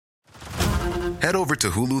Head over to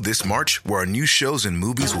Hulu this March, where our new shows and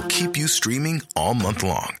movies will keep you streaming all month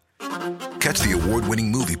long. Catch the award-winning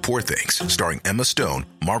movie Poor Things, starring Emma Stone,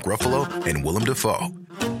 Mark Ruffalo, and Willem Dafoe.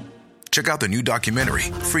 Check out the new documentary,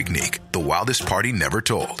 Freaknik, The Wildest Party Never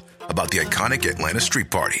Told, about the iconic Atlanta Street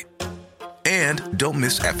Party. And don't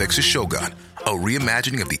miss FX's Shogun, a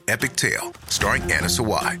reimagining of the epic tale, starring Anna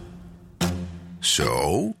Sawai.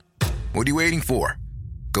 So, what are you waiting for?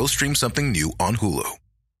 Go stream something new on Hulu.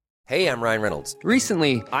 Hey, I'm Ryan Reynolds.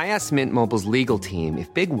 Recently, I asked Mint Mobile's legal team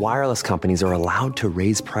if big wireless companies are allowed to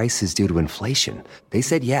raise prices due to inflation. They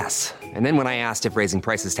said yes. And then when I asked if raising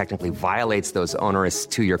prices technically violates those onerous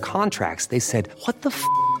 2-year contracts, they said, "What the f***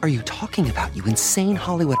 are you talking about, you insane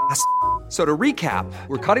Hollywood ass?" So to recap,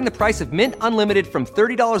 we're cutting the price of Mint Unlimited from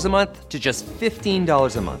 $30 a month to just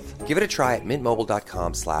 $15 a month. Give it a try at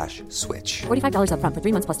mintmobile.com/switch. $45 up front for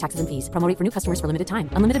 3 months plus taxes and fees. Promo rate for new customers for limited time.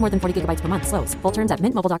 Unlimited more than 40 gigabytes per month. Slows full terms at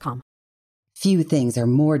mintmobile.com. Few things are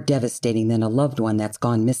more devastating than a loved one that's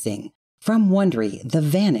gone missing. From Wondery, The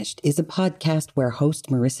Vanished is a podcast where host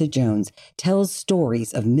Marissa Jones tells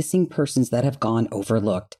stories of missing persons that have gone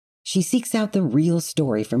overlooked. She seeks out the real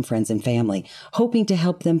story from friends and family, hoping to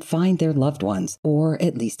help them find their loved ones, or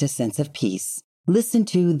at least a sense of peace. Listen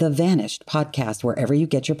to The Vanished podcast wherever you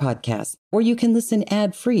get your podcasts, or you can listen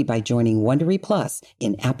ad-free by joining Wondery Plus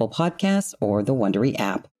in Apple Podcasts or the Wondery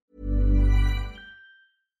app.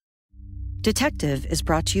 Detective is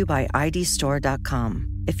brought to you by IDstore.com.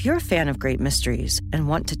 If you're a fan of great mysteries and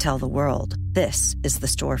want to tell the world, this is the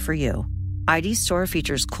store for you. ID Store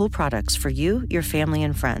features cool products for you, your family,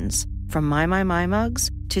 and friends. From My mugs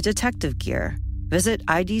to detective gear. Visit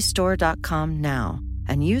IDstore.com now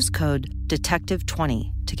and use code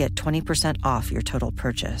DETECTIVE20 to get 20% off your total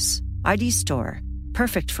purchase. ID Store.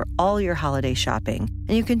 Perfect for all your holiday shopping.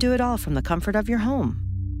 And you can do it all from the comfort of your home.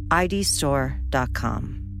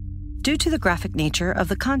 IDstore.com. Due to the graphic nature of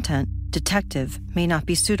the content, Detective may not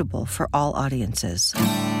be suitable for all audiences.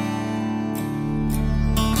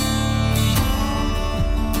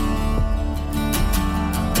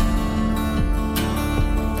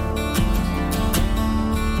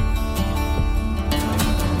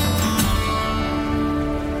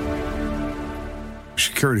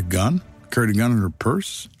 She carried a gun in her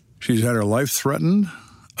purse. She's had her life threatened.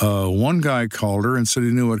 One guy called her and said he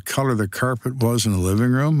knew what color the carpet was in the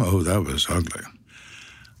living room. Oh, that was ugly.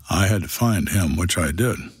 I had to find him, which I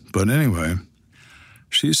did. But anyway,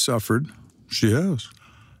 she's suffered. She has.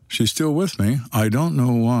 She's still with me. I don't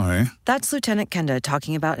know why. That's Lieutenant Kenda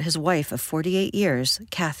talking about his wife of 48 years,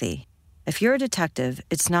 Kathy. If you're a detective,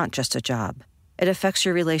 it's not just a job. It affects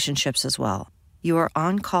your relationships as well. You are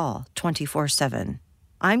on call 24/7.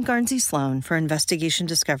 I'm Garnsey Sloan for Investigation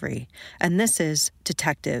Discovery, and this is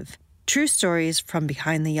Detective. True stories from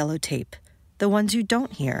behind the yellow tape, the ones you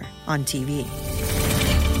don't hear on TV.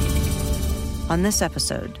 On this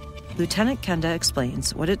episode, Lieutenant Kenda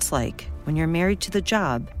explains what it's like when you're married to the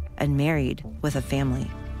job and married with a family.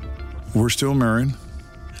 We're still married.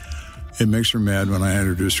 It makes her mad when I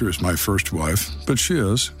introduce her as my first wife, but she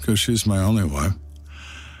is, because she's my only wife.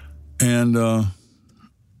 And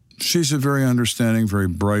she's a very understanding, very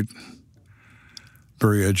bright,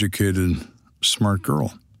 very educated, smart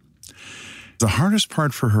girl. The hardest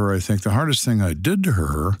part for her, I think, the hardest thing I did to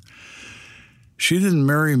her, she didn't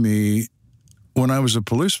marry me when I was a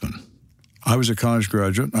policeman. I was a college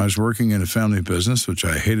graduate. I was working in a family business, which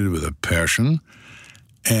I hated with a passion,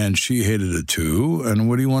 and she hated it too. And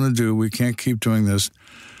what do you want to do? We can't keep doing this.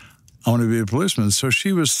 I want to be a policeman. So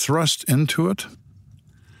she was thrust into it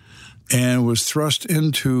and was thrust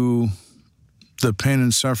into the pain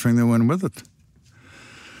and suffering that went with it.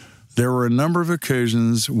 There were a number of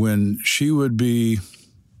occasions when she would be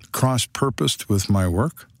cross-purposed with my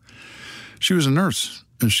work. She was a nurse,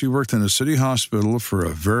 and she worked in a city hospital for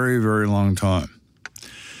a very, very long time.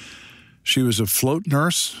 She was a float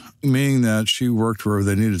nurse, meaning that she worked wherever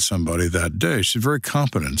they needed somebody that day. She's very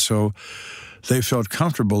competent, so they felt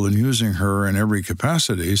comfortable in using her in every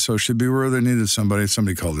capacity, so she'd be where they needed somebody.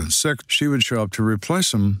 Somebody called in sick. She would show up to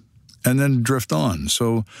replace them and then drift on.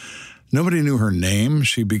 So nobody knew her name.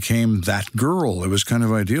 She became that girl. It was kind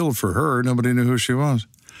of ideal for her. Nobody knew who she was.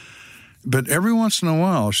 But every once in a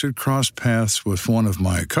while, she'd cross paths with one of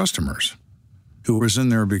my customers who was in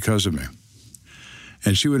there because of me.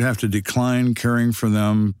 And she would have to decline caring for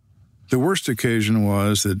them. The worst occasion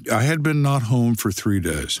was that I had been not home for 3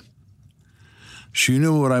 days. She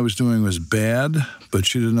knew what I was doing was bad, but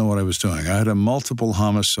she didn't know what I was doing. I had a multiple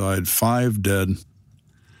homicide, 5 dead,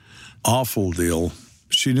 awful deal.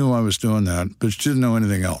 She knew I was doing that, but she didn't know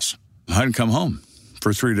anything else. I hadn't come home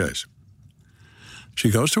for 3 days.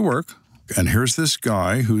 She goes to work, and here's this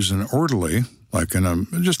guy who's an orderly like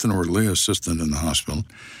just an orderly assistant in the hospital.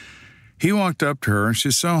 He walked up to her, and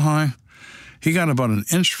she's so high. He got about an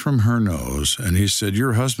inch from her nose, and he said,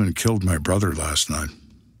 "Your husband killed my brother last night."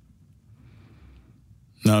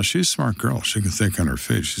 Now, she's a smart girl. She can think on her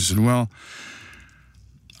feet. She said, "Well,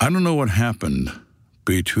 I don't know what happened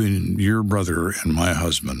between your brother and my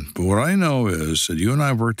husband, but what I know is that you and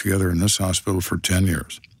I worked together in this hospital for 10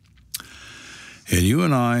 years, and you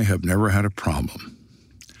and I have never had a problem.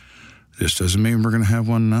 This doesn't mean we're going to have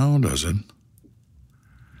one now, does it?"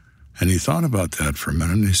 And he thought about that for a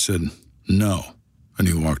minute, and he said, "No," and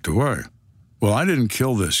he walked away. Well, I didn't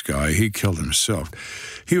kill this guy. He killed himself.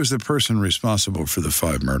 He was the person responsible for the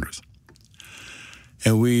 5 murders.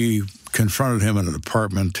 And we confronted him in an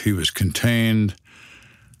apartment. He was contained.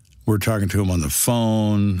 We're talking to him on the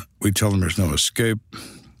phone. We tell him there's no escape.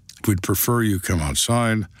 We'd prefer you come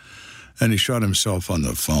outside. And he shot himself on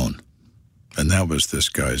the phone. And that was this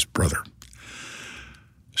guy's brother.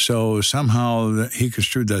 So somehow he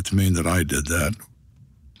construed that to mean that I did that.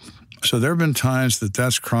 So there have been times that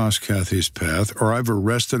that's crossed Kathy's path, or I've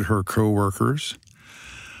arrested her coworkers,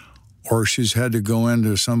 or she's had to go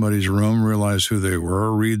into somebody's room, realize who they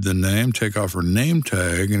were, read the name, take off her name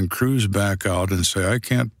tag, and cruise back out and say, "I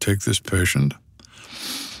can't take this patient,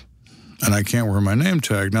 and I can't wear my name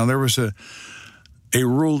tag." Now, there was a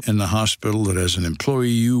rule in the hospital that as an employee,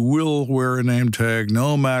 you will wear a name tag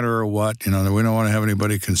no matter what. We don't want to have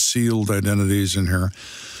anybody concealed identities in here.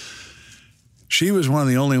 She was one of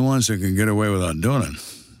the only ones that could get away without doing it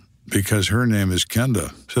because her name is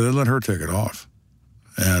Kenda. So they let her take it off.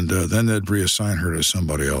 And then they'd reassign her to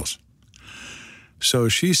somebody else. So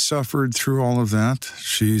she suffered through all of that.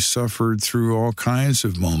 She suffered through all kinds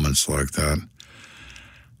of moments like that.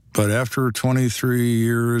 But after 23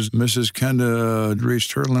 years, Mrs. Kenda had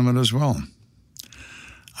reached her limit as well.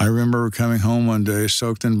 I remember coming home one day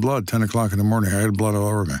soaked in blood, 10 o'clock in the morning. I had blood all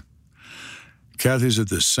over me. Kathy's at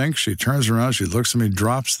the sink. She turns around. She looks at me,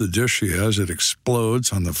 drops the dish she has. It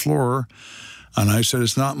explodes on the floor. And I said,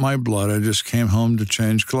 "It's not my blood. I just came home to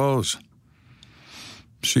change clothes."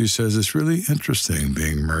 She says, "It's really interesting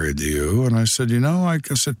being married to you." And I said, "I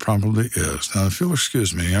guess it probably is. Now, if you'll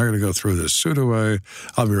excuse me, I got to go throw this suit away.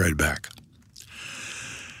 I'll be right back."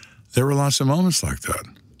 There were lots of moments like that.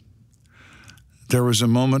 There was a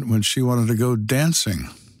moment when she wanted to go dancing.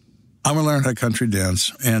 I'm going to learn how to country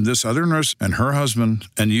dance. And this other nurse and her husband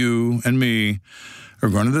and you and me are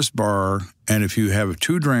going to this bar. And if you have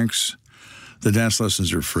 2 drinks, the dance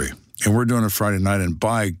lessons are free. And we're doing it Friday night. And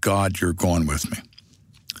by God, you're going with me.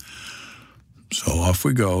 So off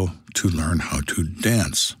we go to learn how to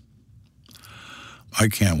dance. I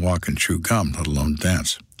can't walk and chew gum, let alone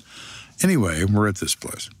dance. Anyway, we're at this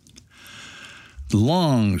place.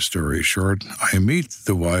 Long story short, I meet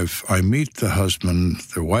the wife, I meet the husband.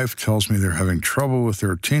 The wife tells me they're having trouble with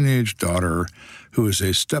their teenage daughter, who is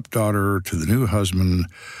a stepdaughter to the new husband,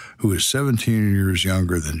 who is 17 years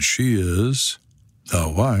younger than she is, the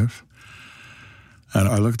wife. And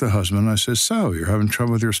I look at the husband and I say, "So, you're having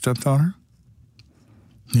trouble with your stepdaughter?"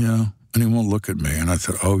 "Yeah." And he won't look at me. And I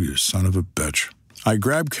thought, "Oh, you son of a bitch." I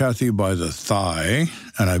grab Kathy by the thigh,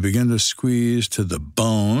 and I begin to squeeze to the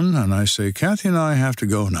bone, and I say, "Kathy and I have to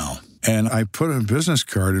go now." And I put a business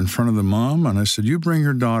card in front of the mom, and I said, "You bring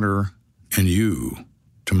your daughter and you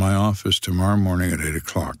to my office tomorrow morning at 8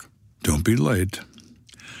 o'clock. Don't be late,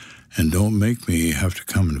 and don't make me have to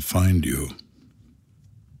come and find you."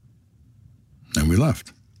 And we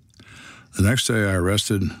left. The next day, I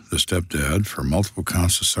arrested the stepdad for multiple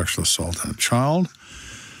counts of sexual assault on a child,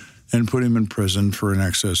 and put him in prison for in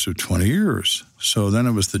excess of 20 years. So then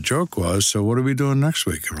the joke was, so what are we doing next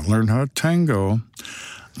week? We'll learn how to tango.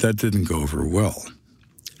 That didn't go over well.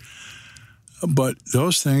 But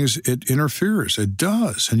those things, it interferes. It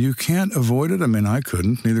does. And you can't avoid it. I mean, I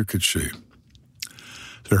couldn't. Neither could she. Is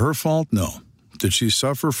it her fault? No. Did she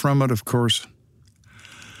suffer from it? Of course.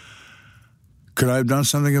 Could I have done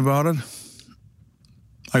something about it?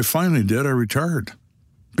 I finally did. I retired.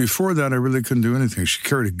 Before that, I really couldn't do anything. She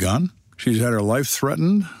carried a gun. She's had her life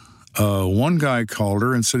threatened. One guy called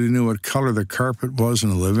her and said he knew what color the carpet was in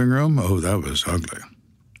the living room. Oh, that was ugly.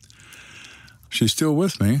 She's still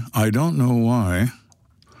with me. I don't know why.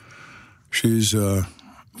 She's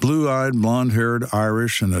blue-eyed, blonde-haired,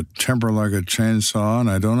 Irish, and a temper like a chainsaw, and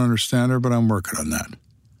I don't understand her, but I'm working on that.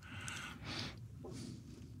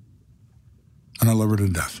 And I love her to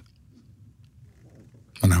death.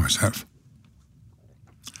 And I always have.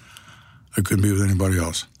 I couldn't be with anybody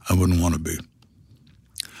else. I wouldn't want to be.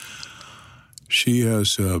 She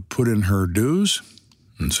has put in her dues,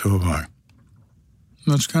 and so have I.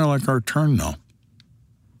 And that's kind of like our turn now.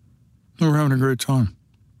 We're having a great time.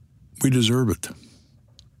 We deserve it,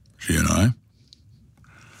 she and I,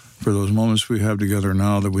 for those moments we have together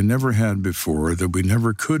now that we never had before, that we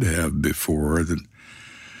never could have before, that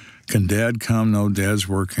can Dad come? No, Dad's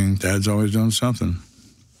working. Dad's always doing something.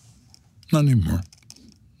 Not anymore.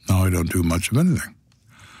 Now I don't do much of anything.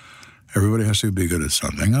 Everybody has to be good at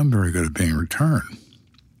something. I'm very good at being returned.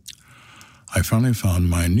 I finally found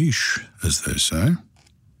my niche, as they say.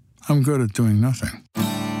 I'm good at doing nothing.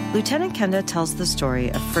 Lieutenant Kenda tells the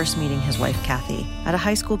story of first meeting his wife, Kathy, at a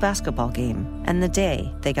high school basketball game and the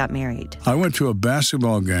day they got married. I went to a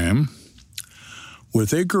basketball game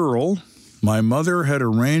with a girl. My mother had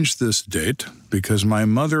arranged this date because my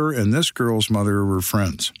mother and this girl's mother were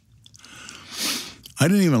friends. I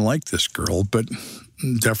didn't even like this girl, but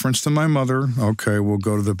deference to my mother, okay, we'll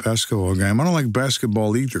go to the basketball game. I don't like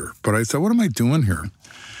basketball either, but I thought, what am I doing here?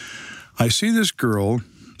 I see this girl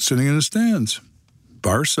sitting in the stands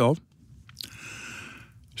by herself.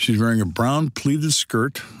 She's wearing a brown pleated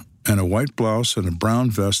skirt and a white blouse and a brown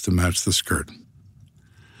vest to match the skirt.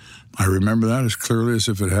 I remember that as clearly as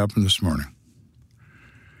if it happened this morning.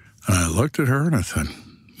 And I looked at her and I thought,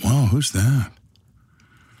 wow, who's that?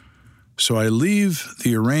 So I leave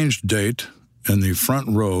the arranged date in the front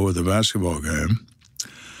row of the basketball game,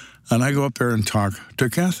 and I go up there and talk to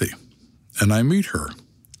Kathy, and I meet her.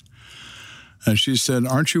 And she said,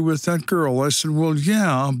 aren't you with that girl? I said, well,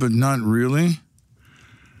 yeah, but not really.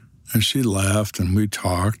 And she laughed, and we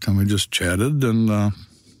talked, and we just chatted, and that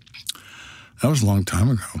was a long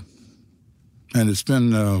time ago. And it's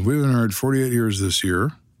been, we've been married 48 years this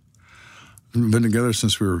year. We've been together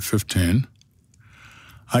since we were 15.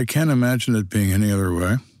 I can't imagine it being any other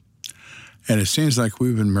way. And it seems like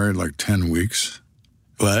we've been married like 10 weeks.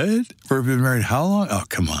 What? We've been married how long? Oh,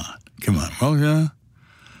 come on. Well, yeah.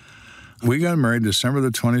 We got married December the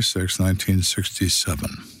 26th, 1967.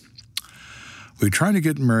 We tried to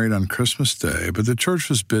get married on Christmas Day, but the church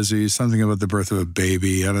was busy, something about the birth of a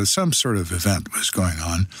baby, and some sort of event was going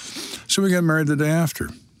on. So we got married the day after.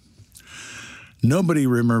 Nobody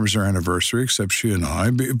remembers our anniversary except she and I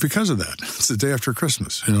because of that. It's the day after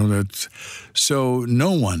Christmas, so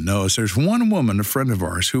no one knows. There's one woman, a friend of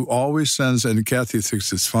ours, who always sends, and Kathy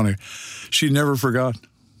thinks it's funny, she never forgot.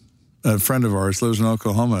 A friend of ours lives in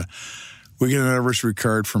Oklahoma. We get an anniversary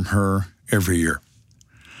card from her every year.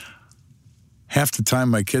 Half the time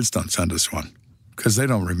my kids don't send us one because they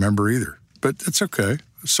don't remember either. But it's okay.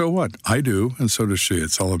 So what? I do, and so does she.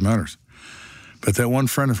 It's all that matters. But that one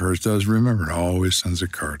friend of hers does remember and always sends a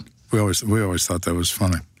card. We always thought that was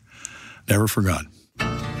funny. Never forgot.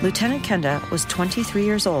 Lieutenant Kenda was 23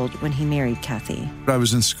 years old when he married Kathy. I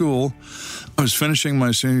was in school. I was finishing my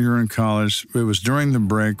senior year in college. It was during the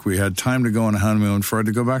break. We had time to go on a honeymoon before I had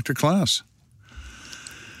to go back to class.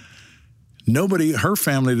 Her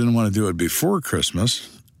family didn't want to do it before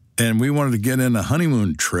Christmas, and we wanted to get in a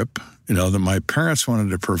honeymoon trip, that my parents wanted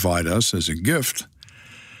to provide us as a gift.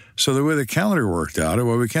 So the way the calendar worked out,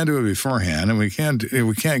 well, we can't do it beforehand, and we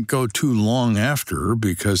can't go too long after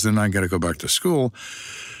because then I got to go back to school.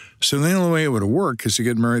 So the only way it would work is to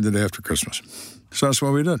get married the day after Christmas. So that's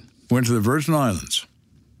what we did. Went to the Virgin Islands,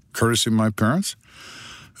 courtesy of my parents,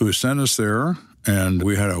 who sent us there, and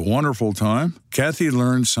we had a wonderful time. Kathy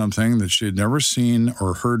learned something that she had never seen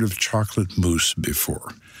or heard of chocolate mousse before.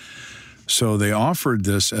 So they offered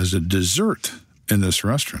this as a dessert in this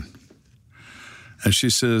restaurant. And she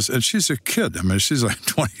says, and she's a kid. I mean, she's like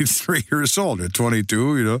 23 years old at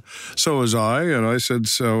 22, So was I. And I said,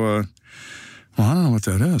 well, I don't know what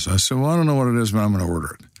that is. I said, well, I don't know what it is, but I'm going to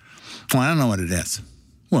order it. Well, I don't know what it is.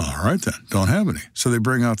 Well, all right then. Don't have any. So they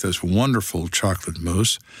bring out this wonderful chocolate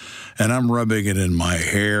mousse, and I'm rubbing it in my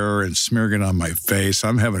hair and smearing it on my face.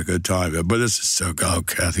 I'm having a good time. But this is so good.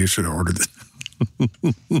 Kathy, you should have ordered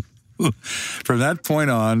it. From that point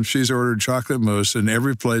on, she's ordered chocolate mousse in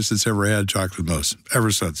every place that's ever had chocolate mousse, ever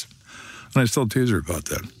since. And I still tease her about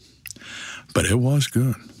that. But it was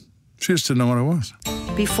good. She just didn't know what it was.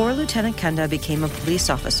 Before Lieutenant Kenda became a police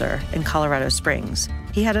officer in Colorado Springs,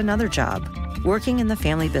 he had another job, working in the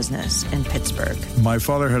family business in Pittsburgh. My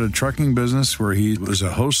father had a trucking business where he was a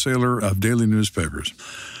wholesaler of daily newspapers.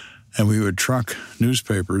 And we would truck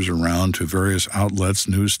newspapers around to various outlets,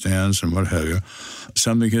 newsstands, and what have you.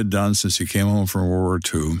 Something he had done since he came home from World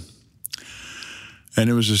War II. And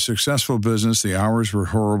it was a successful business. The hours were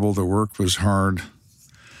horrible. The work was hard.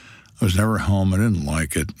 I was never home. I didn't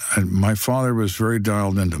like it. My father was very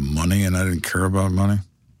dialed into money, and I didn't care about money.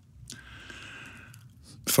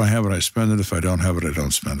 If I have it, I spend it. If I don't have it, I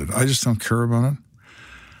don't spend it. I just don't care about it.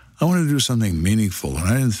 I wanted to do something meaningful, and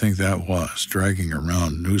I didn't think that was dragging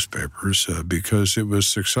around newspapers because it was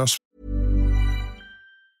successful.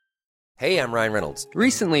 Hey, I'm Ryan Reynolds.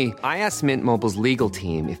 Recently, I asked Mint Mobile's legal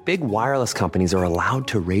team if big wireless companies are allowed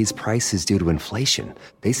to raise prices due to inflation.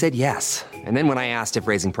 They said yes. And then when I asked if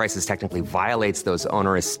raising prices technically violates those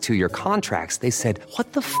onerous 2-year contracts, they said,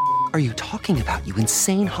 "What the f*** are you talking about, you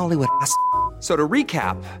insane Hollywood ass?" So to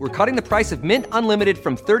recap, we're cutting the price of Mint Unlimited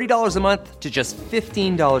from $30 a month to just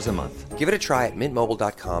 $15 a month. Give it a try at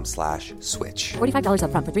mintmobile.com/switch. $45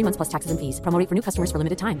 up front for 3 months plus taxes and fees. Promo rate for new customers for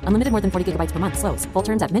limited time. Unlimited more than 40 gigabytes per month. Slows full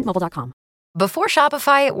terms at mintmobile.com. Before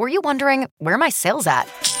Shopify, were you wondering, where are my sales at?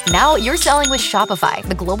 Now you're selling with Shopify,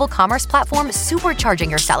 the global commerce platform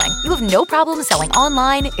supercharging your selling. You have no problem selling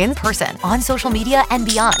online, in person, on social media, and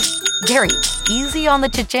beyond. Gary, easy on the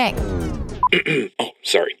cha-ching. Oh,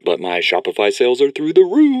 sorry, but my Shopify sales are through the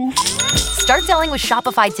roof. Start selling with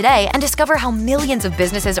Shopify today and discover how millions of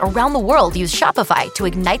businesses around the world use Shopify to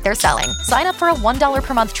ignite their selling. Sign up for a $1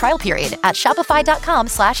 per month trial period at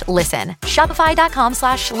shopify.com/listen.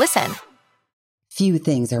 Shopify.com/listen. Few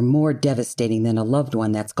things are more devastating than a loved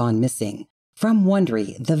one that's gone missing. From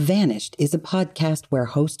Wondery, The Vanished is a podcast where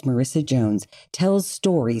host Marissa Jones tells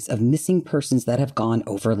stories of missing persons that have gone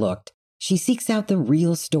overlooked. She seeks out the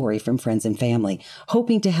real story from friends and family,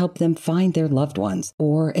 hoping to help them find their loved ones,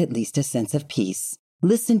 or at least a sense of peace.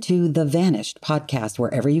 Listen to The Vanished podcast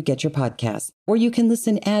wherever you get your podcasts, or you can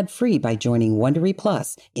listen ad-free by joining Wondery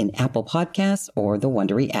Plus in Apple Podcasts or the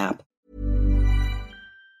Wondery app.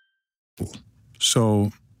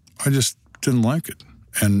 So I just didn't like it.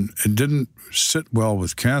 And it didn't sit well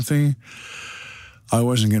with Kathy. I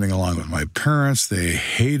wasn't getting along with my parents. They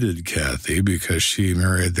hated Kathy because she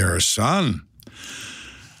married their son.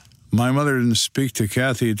 My mother didn't speak to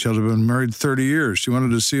Kathy until she'd been married 30 years. She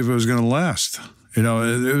wanted to see if it was going to last. You know,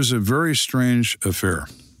 it was a very strange affair.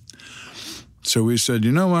 So we said,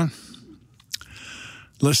 you know what?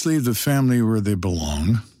 Let's leave the family where they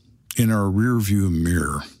belong in our rearview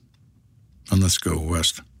mirror, and let's go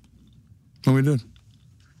west. And we did.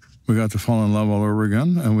 We got to fall in love all over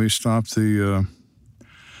again, and we stopped the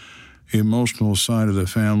emotional side of the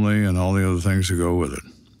family and all the other things that go with it.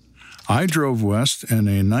 I drove west in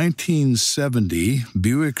a 1970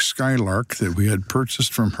 Buick Skylark that we had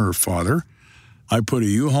purchased from her father. I put a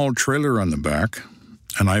U-Haul trailer on the back,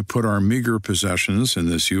 and I put our meager possessions in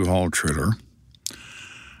this U-Haul trailer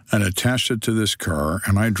and attached it to this car,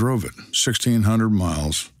 and I drove it 1,600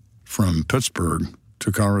 miles from Pittsburgh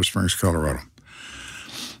to Colorado Springs, Colorado.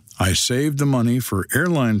 I saved the money for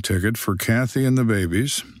airline ticket for Kathy and the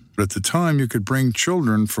babies. But at the time, you could bring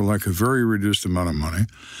children for like a very reduced amount of money.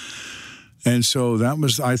 And so that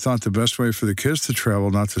was, I thought, the best way for the kids to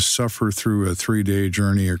travel, not to suffer through a 3-day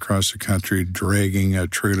journey across the country, dragging a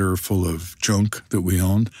trailer full of junk that we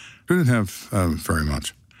owned. We didn't have very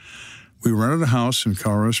much. We rented a house in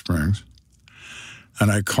Colorado Springs,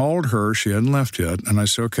 and I called her. She hadn't left yet. And I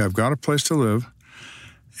said, okay, I've got a place to live.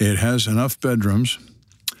 It has enough bedrooms.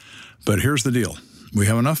 But here's the deal. We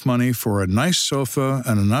have enough money for a nice sofa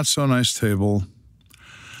and a not-so-nice table,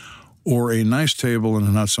 or a nice table and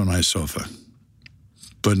a not-so-nice sofa,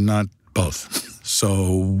 but not both.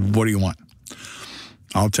 So what do you want?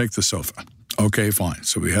 I'll take the sofa. Okay, fine.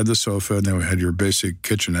 So we had the sofa, and then we had your basic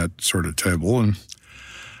kitchenette sort of table,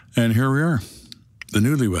 and here we are, the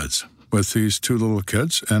newlyweds, with these 2 little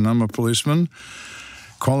kids, and I'm a policeman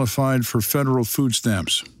qualified for federal food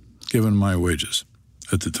stamps, given my wages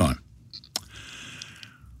at the time.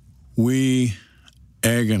 We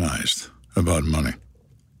agonized about money.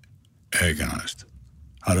 Agonized.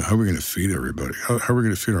 How are we going to feed everybody? How are we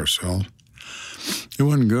going to feed ourselves? It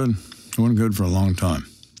wasn't good. It wasn't good for a long time.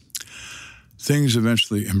 Things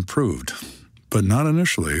eventually improved, but not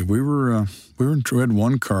initially. We had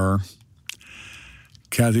 1 car.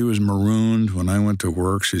 Kathy was marooned when I went to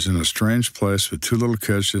work. She's in a strange place with 2 little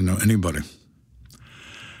kids. She didn't know anybody.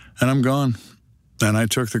 And I'm gone. And I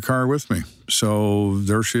took the car with me. So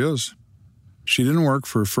there she is. She didn't work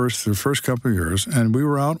for the first couple of years, and we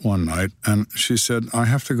were out one night, and she said, I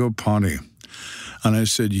have to go potty. And I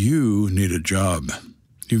said, you need a job.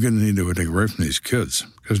 You're going to need to take away from these kids,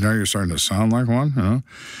 because now you're starting to sound like one, you know?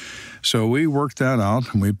 So we worked that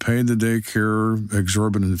out, and we paid the daycare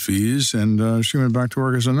exorbitant fees, and she went back to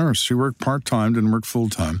work as a nurse. She worked part-time, didn't work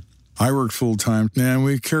full-time. I worked full-time, and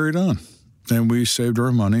we carried on. And we saved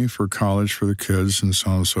our money for college for the kids and so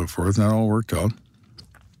on and so forth. And that all worked out.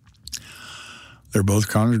 They're both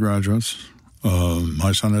college graduates.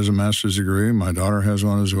 My son has a master's degree. My daughter has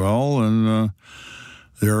one as well. And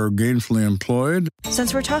they're gainfully employed.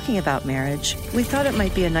 Since we're talking about marriage, we thought it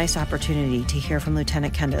might be a nice opportunity to hear from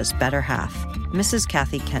Lieutenant Kenda's better half, Mrs.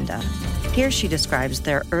 Kathy Kenda. Here she describes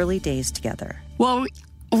their early days together. Well,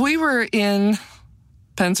 we were in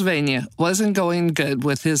Pennsylvania, wasn't going good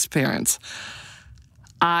with his parents.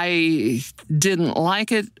 I didn't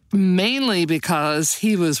like it mainly because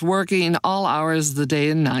he was working all hours of the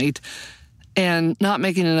day and night and not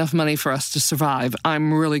making enough money for us to survive.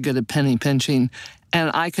 I'm really good at penny pinching,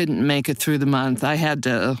 and I couldn't make it through the month. I had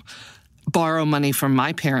to borrow money from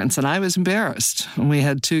my parents, and I was embarrassed. We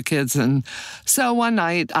had 2 kids, and so one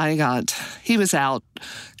night he was out,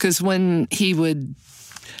 because when he would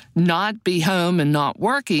not be home and not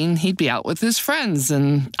working, he'd be out with his friends,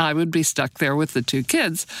 and I would be stuck there with the 2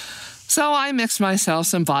 kids. So I mixed myself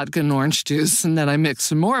some vodka and orange juice, and then I mixed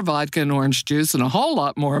some more vodka and orange juice and a whole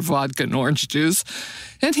lot more vodka and orange juice.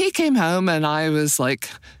 And he came home, and I was like,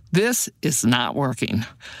 this is not working. I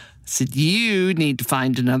said, you need to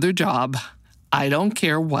find another job. I don't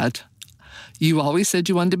care what. You always said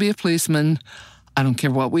you wanted to be a policeman. I don't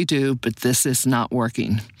care what we do, but this is not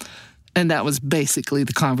working. And that was basically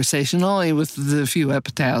the conversation, only with a few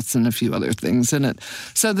epitaphs and a few other things in it.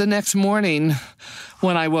 So the next morning,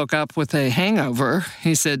 when I woke up with a hangover,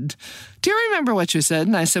 he said, do you remember what you said?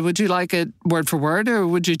 And I said, would you like it word for word, or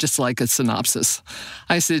would you just like a synopsis?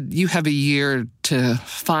 I said, you have a year to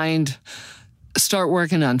start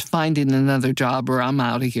working on finding another job, or I'm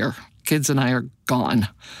out of here. Kids and I are gone.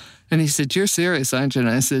 And he said, you're serious, aren't you? And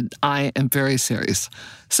I said, I am very serious.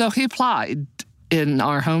 So he applied in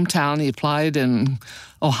our hometown. He applied in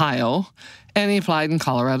Ohio, and he applied in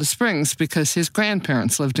Colorado Springs because his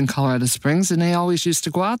grandparents lived in Colorado Springs, and they always used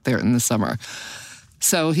to go out there in the summer.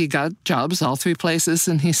 So he got jobs all 3 places,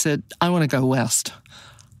 and he said, I want to go west.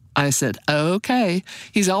 I said, okay.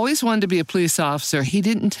 He's always wanted to be a police officer. He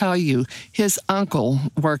didn't tell you his uncle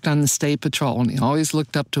worked on the state patrol, and he always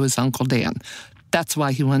looked up to his Uncle Dan. That's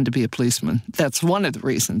why he wanted to be a policeman. That's one of the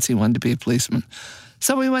reasons he wanted to be a policeman.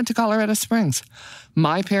 So we went to Colorado Springs.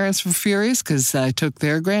 My parents were furious because I took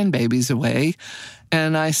their grandbabies away.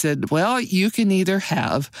 And I said, well, you can either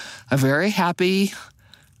have a very happy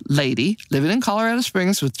lady living in Colorado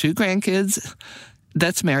Springs with 2 grandkids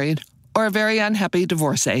that's married, or a very unhappy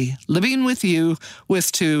divorcee living with you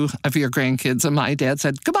with 2 of your grandkids. And my dad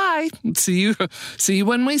said, goodbye, see you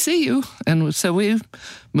when we see you. And so we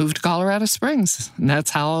moved to Colorado Springs, and that's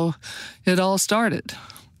how it all started.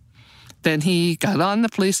 Then he got on the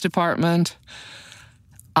police department.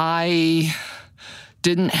 I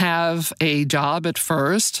didn't have a job at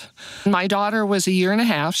first. My daughter was 1.5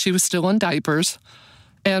 years. She was still in diapers.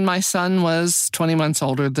 And my son was 20 months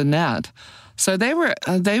older than that. So they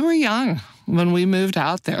were young when we moved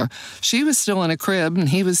out there. She was still in a crib, and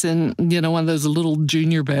he was in, one of those little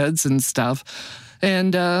junior beds and stuff.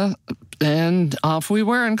 And off we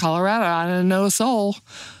were in Colorado. I didn't know a soul.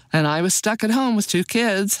 And I was stuck at home with 2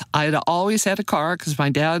 kids. I had always had a car because my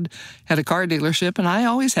dad had a car dealership, and I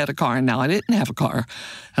always had a car, and now I didn't have a car.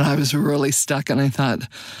 And I was really stuck, and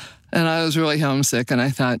I was really homesick, and I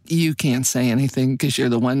thought, you can't say anything because you're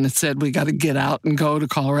the one that said we got to get out and go to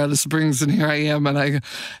Colorado Springs, and here I am, and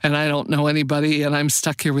I don't know anybody, and I'm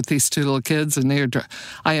stuck here with these 2 little kids, and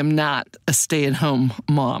I am not a stay-at-home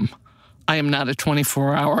mom. I am not a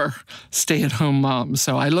 24-hour stay-at-home mom.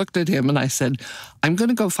 So I looked at him and I said, I'm going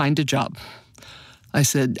to go find a job. I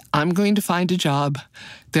said, I'm going to find a job.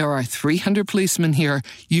 There are 300 policemen here.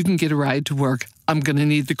 You can get a ride to work. I'm going to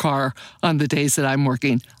need the car on the days that I'm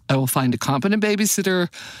working. I will find a competent babysitter,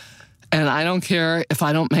 and I don't care if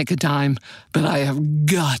I don't make a dime, but I have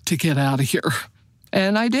got to get out of here.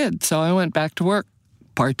 And I did. So I went back to work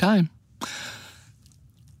part-time.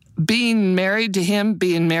 Being married to him,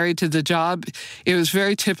 being married to the job, it was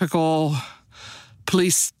very typical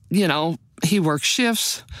police, he worked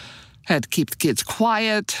shifts, had to keep the kids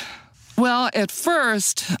quiet. Well, at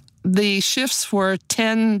first, the shifts were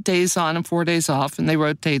 10 days on and 4 days off, and they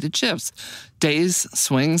rotated shifts, days,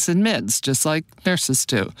 swings, and mids, just like nurses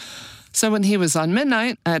do. So when he was on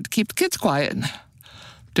midnight, I had to keep the kids quiet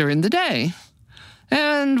during the day.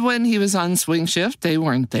 And when he was on swing shift, they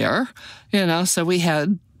weren't there, so we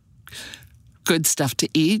had good stuff to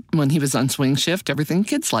eat when he was on swing shift, everything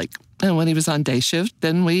kids like. And when he was on day shift,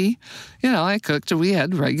 then I cooked and we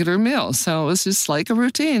had regular meals. So it was just like a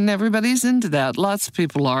routine. Everybody's into that. Lots of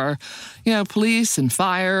people are, police and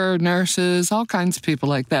fire, nurses, all kinds of people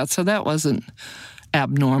like that. So that wasn't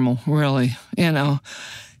abnormal, really,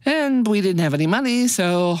 And we didn't have any money,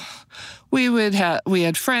 so we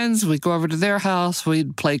had friends. We'd go over to their house.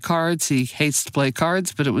 We'd play cards. He hates to play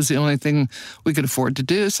cards, but it was the only thing we could afford to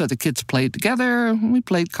do. So the kids played together. We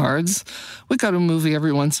played cards. We'd go to a movie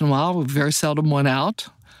every once in a while. We very seldom went out.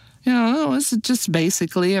 It was just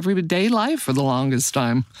basically everyday life for the longest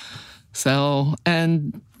time. So,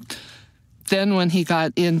 and then when he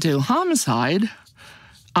got into homicide,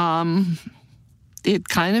 it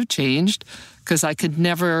kind of changed because I could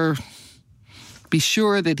never be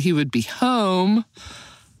sure that he would be home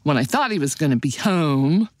when I thought he was going to be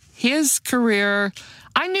home. His career,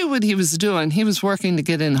 I knew what he was doing. He was working to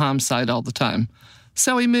get in homicide all the time.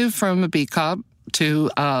 So he moved from a beat cop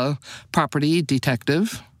to a property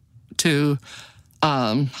detective to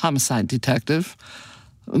homicide detective.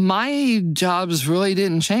 My jobs really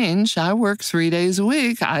didn't change. I worked 3 days a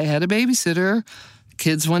week. I had a babysitter.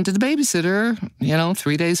 Kids went to the babysitter,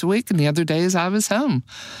 3 days a week, and the other days I was home.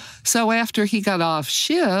 So after he got off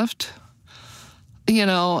shift,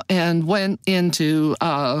 and went into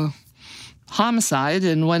homicide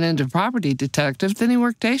and went into property detective, then he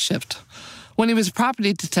worked day shift. When he was a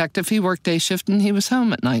property detective, he worked day shift and he was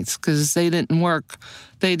home at nights because they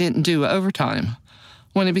didn't do overtime.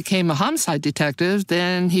 When he became a homicide detective,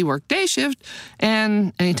 then he worked day shift,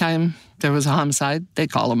 and anytime there was a homicide,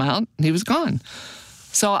 they'd call him out and he was gone.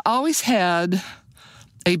 So I always had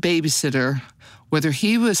a babysitter, whether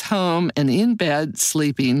he was home and in bed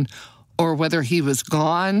sleeping, or whether he was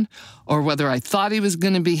gone, or whether I thought he was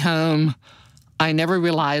going to be home. I never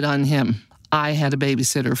relied on him. I had a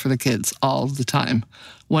babysitter for the kids all the time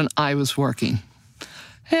when I was working.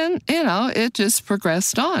 And, it just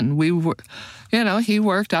progressed on. We were, he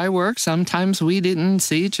worked, I worked. Sometimes we didn't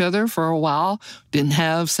see each other for a while. Didn't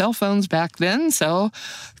have cell phones back then, so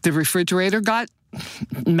the refrigerator got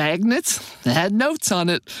magnets that had notes on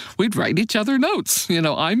it. We'd write each other notes.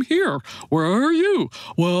 I'm here. Where are you?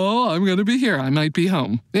 Well, I'm going to be here. I might be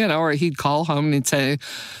home. Or he'd call home and he'd say,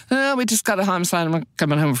 we just got a homicide. I'm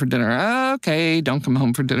coming home for dinner. Okay, don't come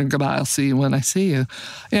home for dinner. Goodbye. I'll see you when I see you.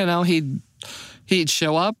 He'd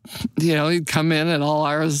show up, he'd come in at all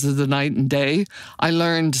hours of the night and day. I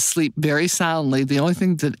learned to sleep very soundly. The only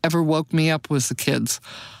thing that ever woke me up was the kids.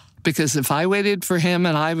 Because if I waited for him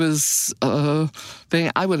and I was,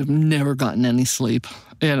 I would have never gotten any sleep.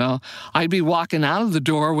 I'd be walking out of the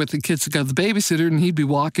door with the kids to go to the babysitter, and he'd be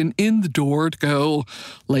walking in the door to go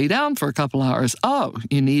lay down for a couple hours. Oh,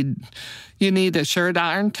 you need a shirt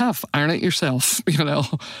ironed? Tough. Iron it yourself.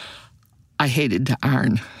 I hated to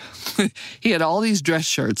iron. He had all these dress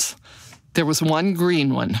shirts. There was one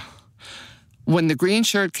green one. When the green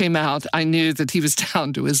shirt came out, I knew that he was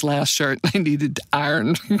down to his last shirt. I needed to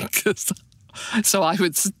iron. So I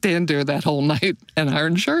would stand there that whole night and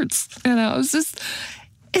iron shirts.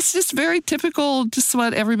 It's just very typical, just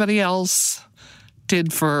what everybody else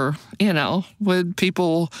did for, when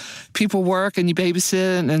people work and you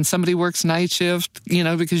babysit and somebody works night shift,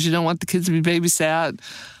 because you don't want the kids to be babysat.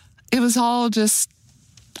 It was all just,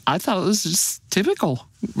 I thought it was just typical,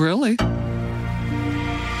 really.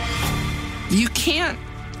 You can't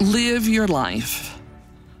live your life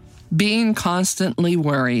being constantly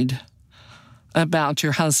worried about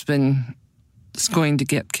your husband is going to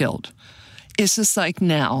get killed. It's just like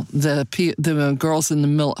now, the girls in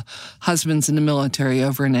the husbands in the military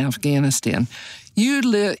over in Afghanistan.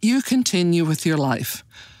 You continue with your life.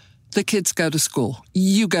 The kids go to school.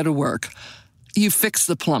 You go to work. You fix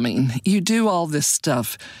the plumbing. You do all this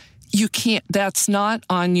stuff. You can't. That's not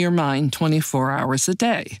on your mind 24 hours a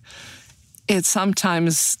day. It's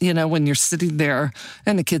sometimes, when you're sitting there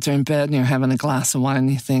and the kids are in bed and you're having a glass of wine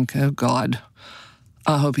and you think, oh, God,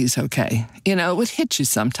 I hope he's okay. It would hit you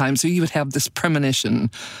sometimes, or you would have this premonition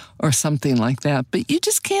or something like that. But you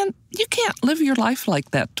just can't live your life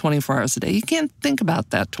like that 24 hours a day. You can't think about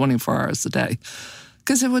that 24 hours a day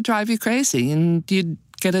because it would drive you crazy and you'd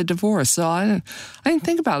get a divorce. So I didn't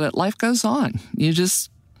think about it. Life goes on. You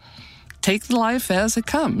just take the life as it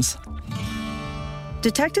comes.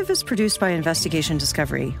 Detective is produced by Investigation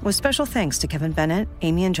Discovery, with special thanks to Kevin Bennett,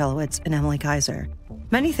 Amy Angelowitz, and Emily Kaiser.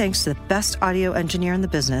 Many thanks to the best audio engineer in the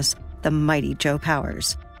business, the mighty Joe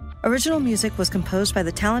Powers. Original music was composed by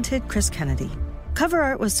the talented Chris Kennedy. Cover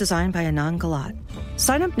art was designed by Anand Galat.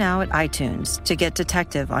 Sign up now at iTunes to get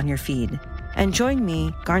Detective on your feed. And join me,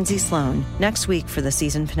 Garnsey Sloan, next week for the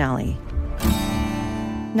season finale.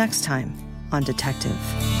 Next time on Detective.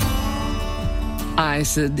 I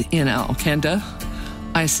said, Kenda,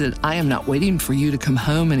 I said, I am not waiting for you to come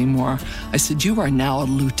home anymore. I said, you are now a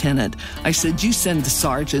lieutenant. I said, you send the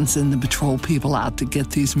sergeants and the patrol people out to get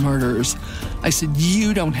these murders. I said,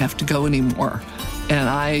 you don't have to go anymore. And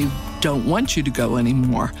I don't want you to go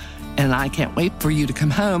anymore. And I can't wait for you to come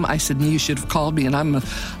home. I said, you should have called me. And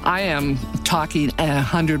I am talking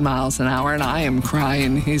 100 miles an hour and I am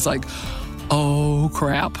crying. He's like, oh,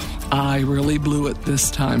 crap. I really blew it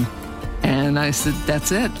this time. And I said,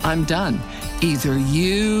 that's it. I'm done. Either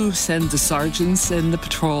you send the sergeants and the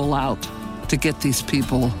patrol out to get these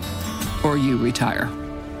people, or you retire.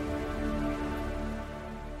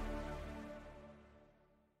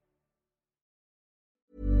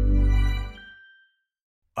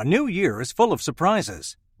 A new year is full of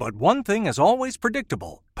surprises, but one thing is always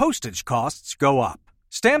predictable. Postage costs go up.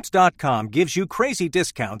 Stamps.com gives you crazy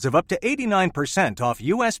discounts of up to 89% off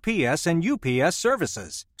USPS and UPS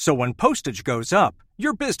services. So when postage goes up,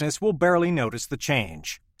 your business will barely notice the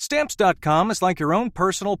change. Stamps.com is like your own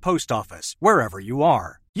personal post office, wherever you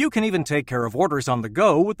are. You can even take care of orders on the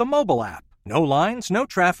go with the mobile app. No lines, no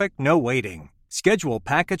traffic, no waiting. Schedule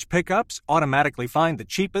package pickups, automatically find the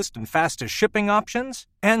cheapest and fastest shipping options,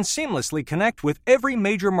 and seamlessly connect with every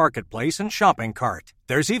major marketplace and shopping cart.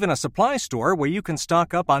 There's even a supply store where you can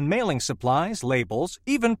stock up on mailing supplies, labels,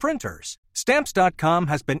 even printers. Stamps.com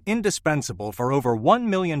has been indispensable for over 1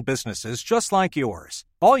 million businesses just like yours.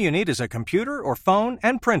 All you need is a computer or phone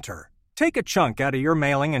and printer. Take a chunk out of your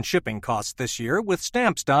mailing and shipping costs this year with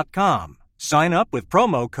Stamps.com. Sign up with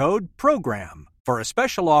promo code PROGRAM for a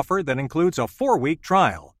special offer that includes a 4-week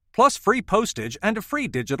trial, plus free postage and a free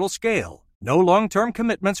digital scale. No long-term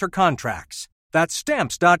commitments or contracts. That's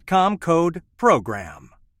Stamps.com code PROGRAM.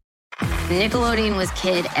 Nickelodeon was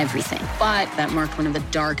kid everything, but that marked one of the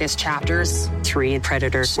darkest chapters. 3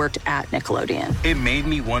 predators worked at Nickelodeon. It made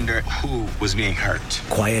me wonder who was being hurt.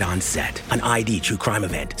 Quiet on Set, an ID true crime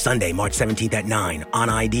event, Sunday, March 17th at 9 on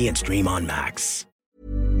ID and stream on Max.